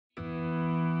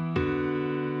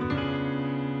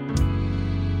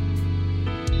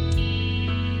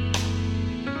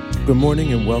Good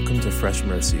morning and welcome to Fresh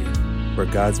Mercy, where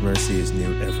God's mercy is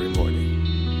new every morning.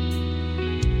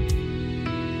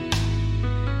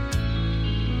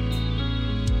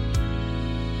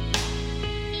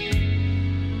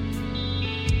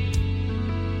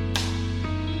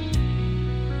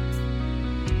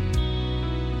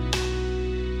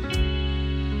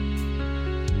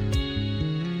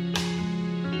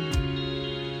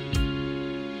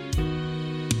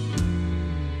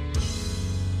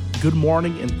 Good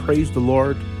morning and praise the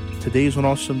Lord. Today is an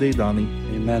awesome day, Donnie.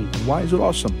 Amen. And why is it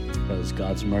awesome? Because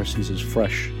God's mercies is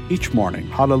fresh each morning.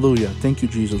 Hallelujah. Thank you,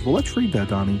 Jesus. Well, let's read that,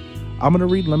 Donnie. I'm going to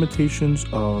read Lamentations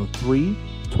 3,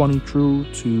 22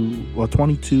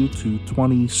 to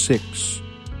 26.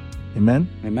 Amen?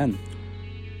 Amen.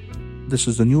 This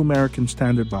is the New American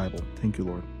Standard Bible. Thank you,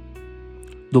 Lord.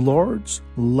 The Lord's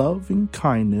loving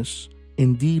kindness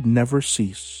indeed never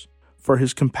cease, for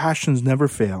his compassions never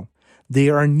fail. They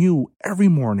are new every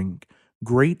morning.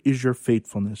 Great is your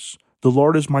faithfulness. The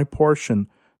Lord is my portion,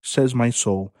 says my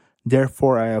soul.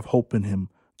 Therefore I have hope in him.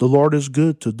 The Lord is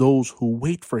good to those who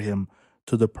wait for him,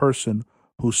 to the person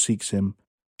who seeks him.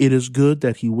 It is good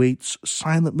that he waits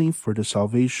silently for the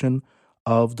salvation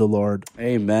of the Lord.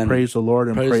 Amen. Praise the Lord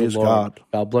and praise the Lord. God.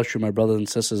 God bless you, my brothers and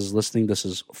sisters listening. This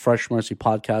is Fresh Mercy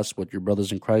Podcast with your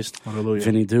brothers in Christ, Hallelujah.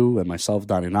 Vinny Du and myself,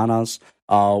 Donnie Nanas.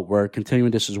 We're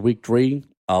continuing. This is week 3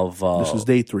 of... This is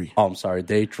day 3. Oh, I'm sorry,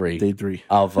 day 3. Day 3.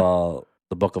 Of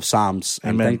the book of Psalms.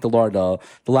 And Amen. thank the Lord. The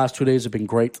last 2 days have been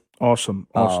great. Awesome.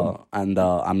 And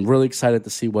I'm really excited to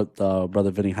see what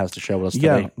Brother Vinny has to share with us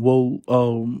today. Yeah,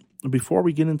 well, before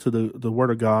we get into the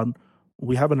Word of God,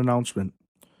 we have an announcement.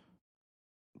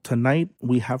 Tonight,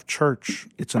 we have church.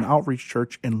 It's an outreach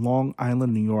church in Long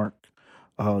Island, New York.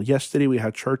 Yesterday, we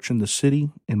had church in the city,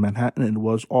 in Manhattan, and it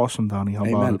was awesome, Donnie. How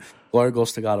about Amen. it? Glory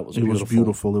goes to God. It was beautiful. It was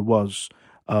beautiful. It was.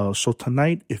 So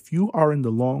tonight, if you are in the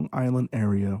Long Island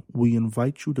area, we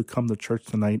invite you to come to church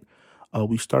tonight.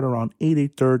 We start around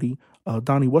 8:30.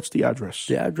 Donnie, what's the address?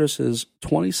 The address is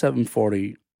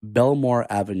 2740 Belmore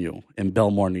Avenue in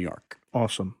Belmore, New York.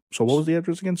 Awesome. So what was the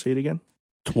address again? Say it again.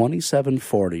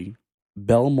 2740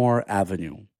 Belmore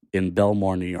Avenue in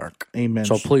Belmore, New York. Amen.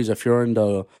 So please, if you're in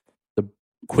the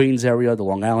Queens area, the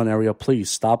Long Island area,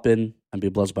 please stop in and be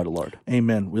blessed by the Lord.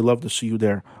 Amen. We love to see you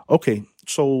there. Okay,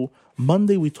 so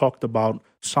Monday we talked about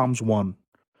Psalms 1,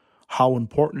 how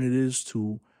important it is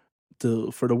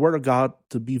for the Word of God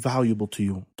to be valuable to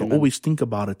you, to Amen. always think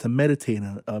about it, to meditate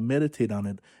on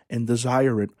it, and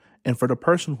desire it. And for the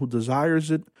person who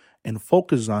desires it and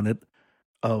focuses on it,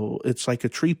 it's like a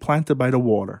tree planted by the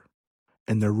water,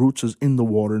 and their roots is in the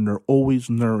water, and they're always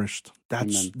nourished.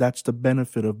 That's the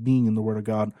benefit of being in the Word of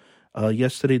God.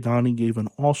 Yesterday, Donnie gave an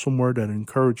awesome word that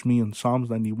encouraged me in Psalms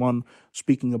 91,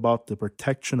 speaking about the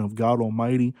protection of God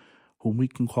Almighty, whom we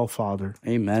can call Father.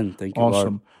 Amen. Thank you,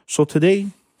 Awesome. Lord. So today,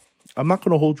 I'm not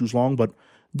going to hold you long, but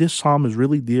this psalm is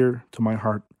really dear to my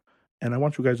heart, and I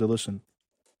want you guys to listen.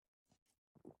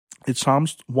 It's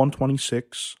Psalms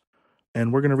 126,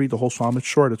 and we're going to read the whole psalm. It's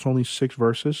short. It's only 6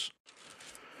 verses.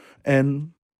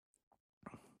 And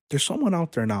there's someone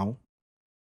out there now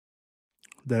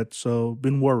that's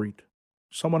been worried.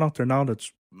 Someone out there now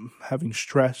that's having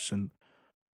stress and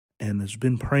has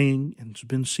been praying and has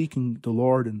been seeking the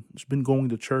Lord and has been going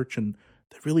to church, and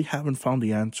they really haven't found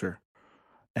the answer.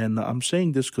 And I'm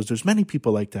saying this because there's many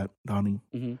people like that, Donnie.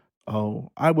 Mm-hmm.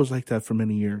 Oh, I was like that for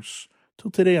many years. Till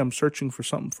today, I'm searching for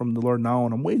something from the Lord now,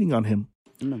 and I'm waiting on him.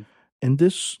 Amen. And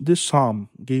this psalm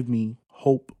gave me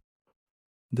hope.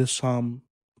 This psalm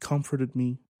comforted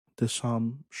me. This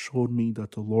psalm showed me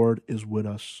that the Lord is with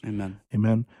us. Amen.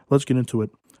 Amen. Let's get into it.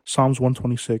 Psalms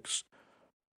 126.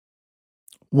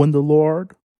 When the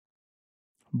Lord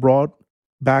brought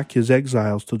back his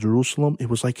exiles to Jerusalem, it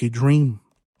was like a dream.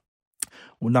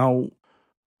 Now,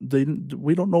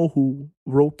 we don't know who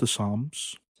wrote the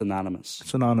Psalms. It's anonymous.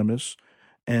 It's anonymous.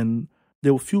 And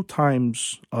there were a few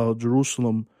times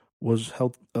Jerusalem was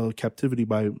held captivity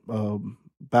by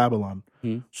Babylon.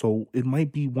 So it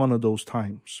might be one of those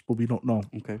times, but we don't know.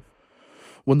 Okay.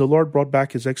 When the Lord brought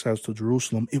back his exiles to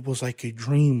Jerusalem, it was like a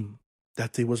dream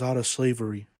that they was out of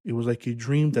slavery. It was like a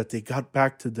dream that they got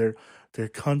back to their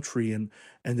country and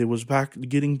they was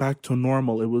getting back to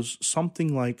normal. It was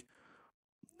something like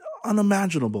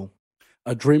unimaginable.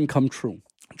 A dream come true.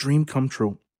 Dream come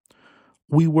true.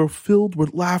 We were filled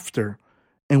with laughter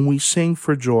and we sang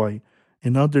for joy.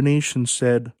 And other nations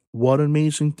said, what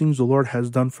amazing things the Lord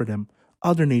has done for them.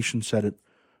 Other nations said it.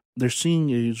 They're seeing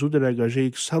Zudere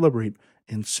Gajek celebrate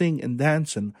and sing and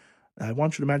dance. And I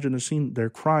want you to imagine the scene.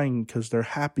 They're crying because they're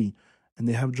happy and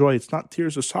they have joy. It's not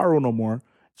tears of sorrow no more.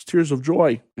 It's tears of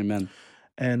joy. Amen.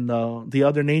 And the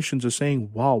other nations are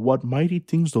saying, wow, what mighty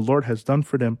things the Lord has done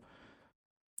for them.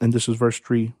 And this is verse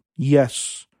 3.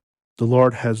 Yes, the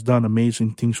Lord has done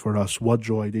amazing things for us. What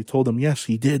joy. They told him, yes,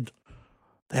 he did.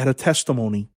 They had a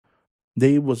testimony.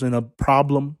 They was in a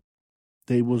problem.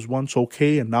 They was once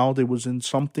okay, and now they was in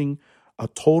something, a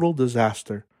total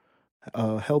disaster.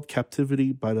 Held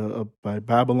captivity by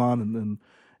Babylon,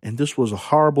 and this was a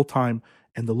horrible time.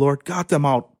 And the Lord got them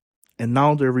out. And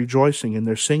now they're rejoicing and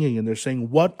they're singing and they're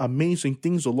saying, what amazing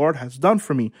things the Lord has done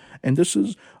for me. And this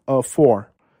is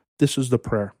 4. This is the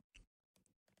prayer.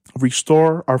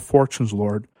 Restore our fortunes,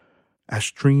 Lord, as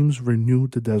streams renew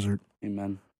the desert.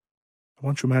 Amen. I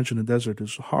want you to imagine the desert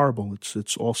is horrible.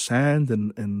 It's all sand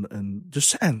and just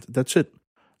sand. That's it.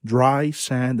 Dry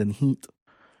sand and heat.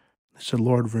 They said,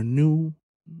 Lord, renew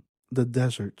the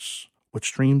deserts with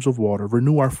streams of water.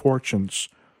 Renew our fortunes.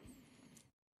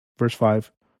 Verse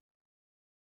 5.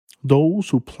 Those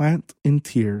who plant in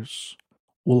tears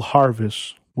will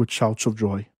harvest with shouts of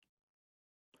joy.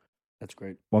 That's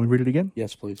great. Want me to read it again?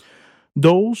 Yes, please.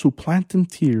 Those who plant in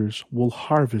tears will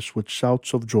harvest with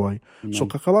shouts of joy. Amen. So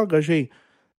Kakala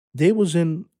they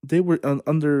were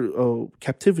under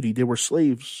captivity. They were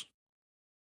slaves.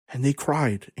 And they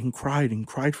cried and cried and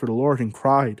cried for the Lord and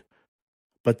cried.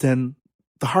 But then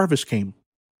the harvest came.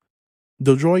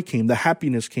 The joy came. The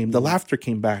happiness came. The laughter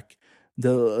came back.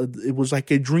 It was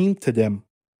like a dream to them.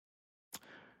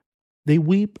 They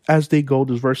weep as they go.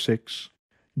 This is verse 6.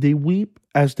 They weep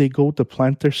as they go to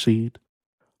plant their seed,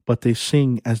 but they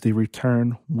sing as they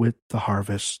return with the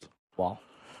harvest. Wow.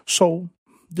 So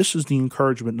this is the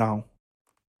encouragement now.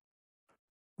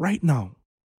 Right now,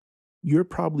 you're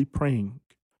probably praying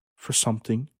for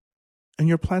something and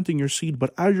you're planting your seed,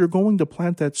 but as you're going to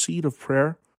plant that seed of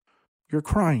prayer, you're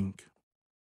crying,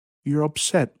 you're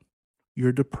upset,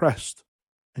 you're depressed,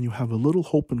 and you have a little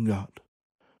hope in God.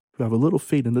 You have a little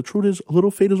faith, and the truth is, a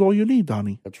little faith is all you need,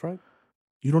 Donnie. That's right.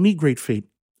 You don't need great faith.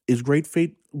 Is great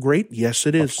faith great? Yes,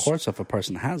 it is. Of course, if a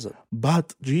person has it.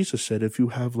 But Jesus said if you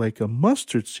have like a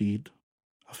mustard seed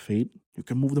of faith, you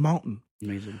can move the mountain.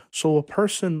 Amazing. So a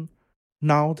person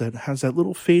now that has that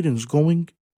little faith and is going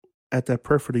at that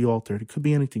prayer for the altar, it could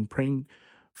be anything, praying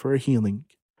for a healing,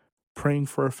 praying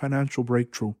for a financial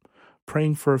breakthrough,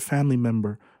 praying for a family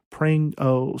member, praying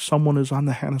someone is on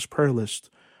the Hannah's prayer list,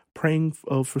 praying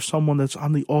for someone that's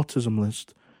on the autism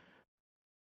list.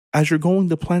 As you're going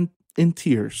to plant in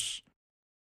tears,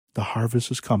 the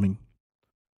harvest is coming.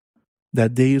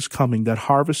 That day is coming. That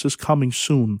harvest is coming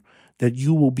soon. That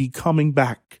you will be coming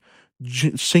back,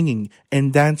 singing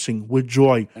and dancing with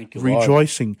joy,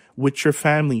 rejoicing with your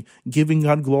family, giving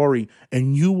God glory.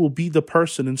 And you will be the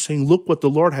person and saying, look what the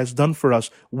Lord has done for us.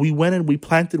 We went and we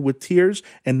planted with tears,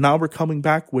 and now we're coming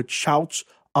back with shouts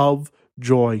of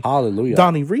joy. Hallelujah.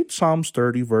 Donnie, read Psalms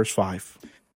 30, verse 5.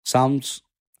 Psalms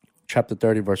chapter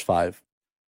 30, verse 5.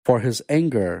 For his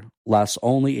anger lasts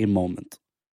only a moment,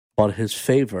 but his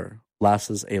favor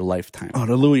lasts a lifetime.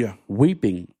 Hallelujah.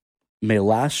 Weeping may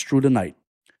last through the night,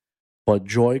 but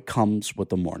joy comes with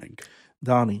the morning.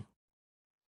 Donnie,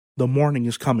 the morning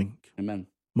is coming. Amen.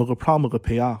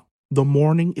 The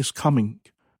morning is coming.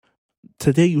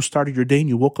 Today you started your day and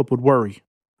you woke up with worry.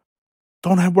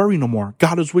 Don't have worry no more.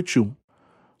 God is with you.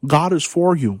 God is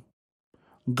for you.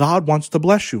 God wants to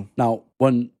bless you. Now,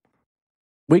 when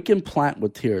we can plant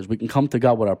with tears, we can come to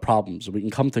God with our problems, we can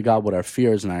come to God with our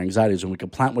fears and our anxieties, and we can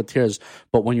plant with tears.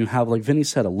 But when you have, like Vinny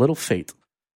said, a little faith,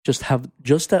 just have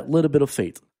just that little bit of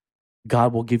faith,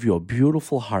 God will give you a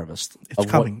beautiful harvest.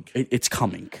 It's coming. It's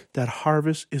coming. That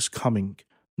harvest is coming.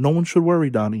 No one should worry,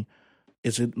 Donnie.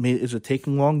 Is it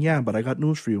taking long? Yeah, but I got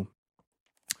news for you.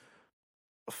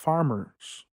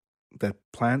 Farmers that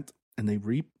plant and they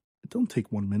reap, it don't take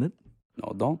 1 minute.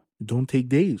 No, don't. It don't take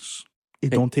days. It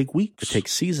don't take weeks. It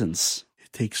takes seasons.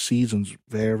 It takes seasons.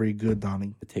 Very good,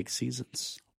 Donnie. It takes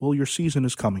seasons. Well, your season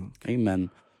is coming.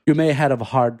 Amen. You may have had a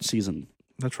hard season.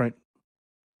 That's right.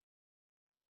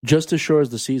 Just as sure as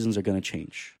the seasons are going to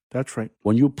change. That's right.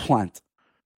 When you plant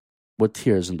with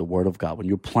tears in the Word of God, when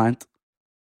you plant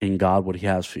in God what He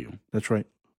has for you, that's right.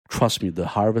 Trust me, the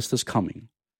harvest is coming.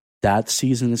 That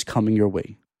season is coming your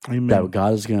way. Amen. That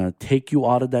God is going to take you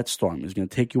out of that storm. He's going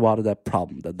to take you out of that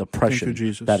problem, that depression,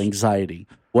 that anxiety.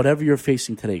 Whatever you're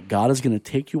facing today, God is going to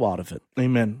take you out of it.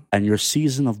 Amen. And your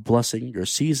season of blessing, your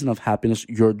season of happiness,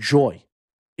 your joy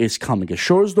is coming. As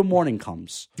sure as the morning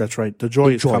comes. That's right. The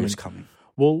joy is coming.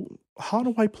 Well, how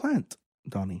do I plant,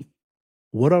 Donnie?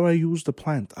 What do I use to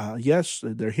plant? Yes,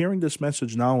 they're hearing this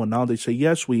message now, and now they say,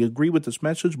 yes, we agree with this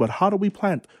message, but how do we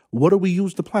plant? What do we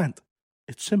use to plant?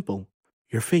 It's simple.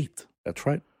 Your faith. That's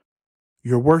right.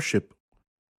 Your worship,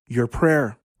 your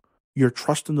prayer, your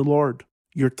trust in the Lord,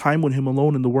 your time with him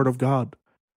alone in the Word of God.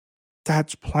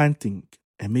 That's planting.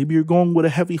 And maybe you're going with a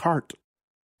heavy heart,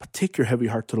 but take your heavy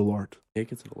heart to the Lord.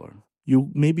 Take it to the Lord.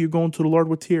 Maybe you're going to the Lord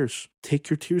with tears. Take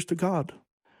your tears to God.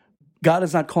 God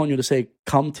is not calling you to say,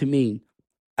 come to me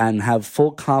and have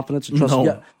full confidence and trust. No.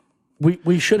 Yeah,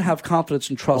 we should have confidence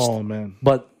and trust. Oh, man.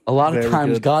 But a lot of Very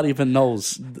times good. God even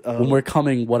knows when we're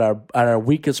coming at our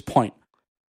weakest point.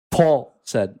 Paul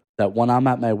said that when I'm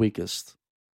at my weakest,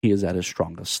 he is at his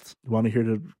strongest. You want to hear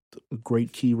the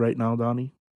great key right now,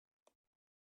 Donnie?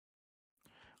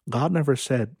 God never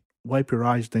said, wipe your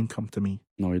eyes, then come to me.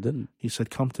 No, he didn't. He said,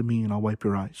 come to me and I'll wipe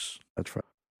your eyes. That's right.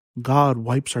 God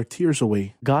wipes our tears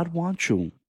away. God wants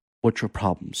you with your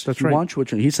problems. That's he right. wants you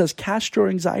with your, he says, cast your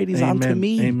anxieties onto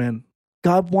me. Amen.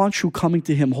 God wants you coming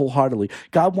to him wholeheartedly.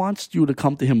 God wants you to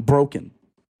come to him broken,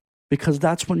 because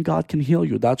that's when God can heal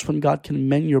you. That's when God can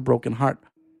mend your broken heart.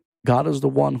 God is the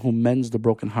one who mends the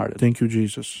brokenhearted. Thank you,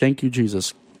 Jesus. Thank you,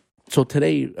 Jesus. So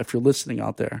today, if you're listening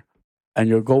out there and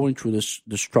you're going through this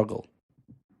struggle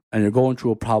and you're going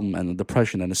through a problem and a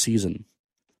depression and a season,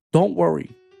 don't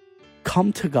worry.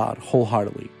 Come to God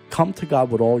wholeheartedly. Come to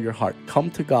God with all your heart. Come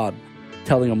to God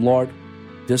telling him, Lord,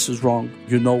 this is wrong.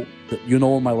 You know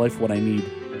in my life what I need.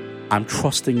 I'm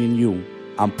trusting in you.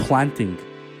 I'm planting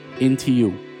into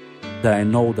you, that I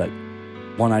know that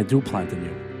when I do plant in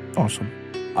you, Awesome.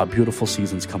 a beautiful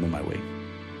season's coming my way.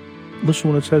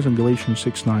 Listen what it says in Galatians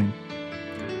 6:9.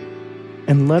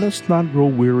 And let us not grow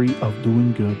weary of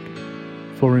doing good,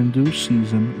 for in due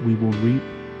season we will reap,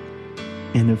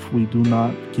 and if we do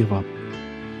not give up.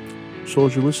 So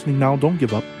as you're listening now, don't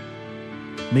give up.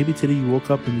 Maybe today you woke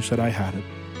up and you said, I had it.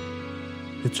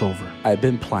 It's over. I've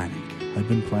been planning. I've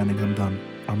been planning. I'm done.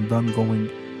 I'm done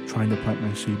trying to plant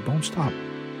my seed. Don't stop,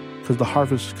 because the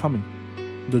harvest is coming.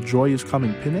 The joy is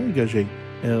coming. Pene gaje.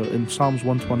 In Psalms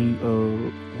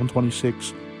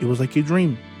 126, it was like a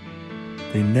dream.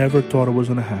 They never thought it was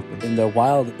going to happen. In their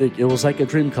it was like a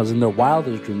dream, because in their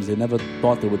wildest dreams, they never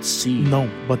thought they would see No,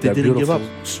 but they their didn't give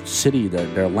beautiful up. city,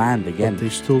 their land again. But they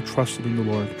still trusted in the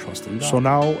Lord. Trust in God. So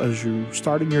now, as you're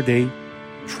starting your day,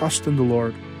 trust in the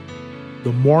Lord.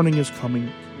 The morning is coming.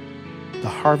 The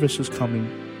harvest is coming.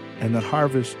 And that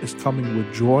harvest is coming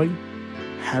with joy,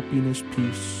 happiness,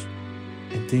 peace.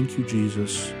 And thank you,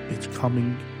 Jesus. It's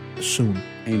coming soon.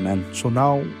 Amen. So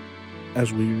now,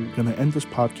 as we're going to end this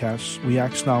podcast, we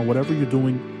ask now, whatever you're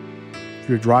doing, if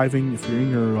you're driving, if you're in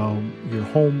your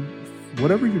home,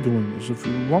 whatever you're doing, as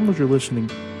long as you're listening,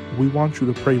 we want you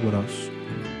to pray with us.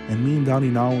 And me and Donnie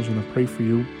now is going to pray for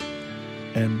you.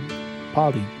 And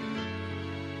Polly,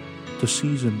 the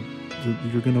season,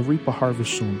 you're going to reap a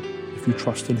harvest soon if you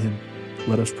trust in him.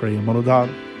 Let us pray. Amado God,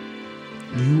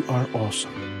 you are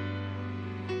awesome.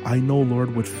 I know,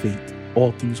 Lord, with faith,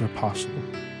 all things are possible.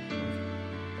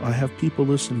 I have people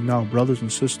listening now, brothers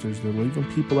and sisters, there are even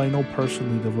people I know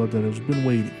personally that has been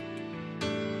waiting.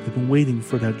 They've been waiting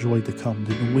for that joy to come.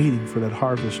 They've been waiting for that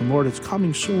harvest. And Lord, it's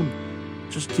coming soon.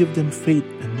 Just give them faith,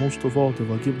 and most of all,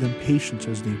 Devil, give them patience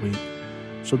as they wait.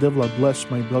 So, Devil, I bless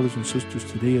my brothers and sisters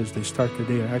today as they start their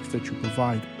day. I ask that you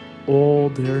provide all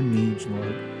their needs,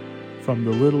 Lord, from the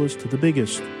littlest to the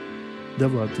biggest.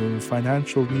 Devil, the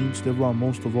financial needs, Devil,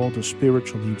 most of all, the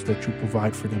spiritual needs that you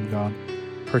provide for them, God.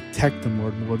 Protect them,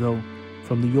 Lord, Model,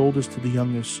 from the oldest to the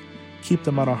youngest. Keep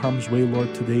them out of harm's way,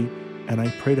 Lord, today. And I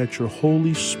pray that your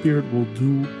Holy Spirit will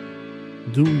do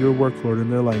your work, Lord, in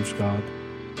their lives, God.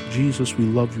 Jesus, we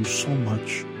love you so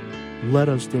much. Let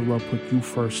us, Devla, put you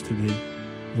first today.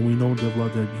 And we know, Devla,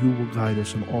 that you will guide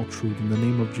us in all truth. In the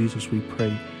name of Jesus, we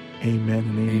pray. Amen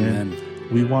and amen.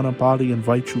 We want to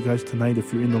invite you guys tonight.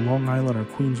 If you're in the Long Island or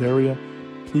Queens area,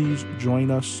 please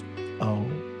join us.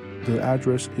 The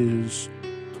address is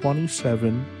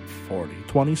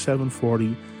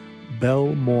 2740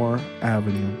 Belmore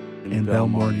Avenue in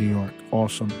Belmore, New York.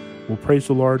 Awesome. Well, praise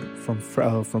the Lord from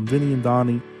Vinny and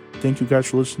Donnie. Thank you guys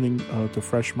for listening to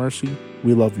Fresh Mercy.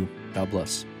 We love you. God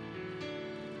bless.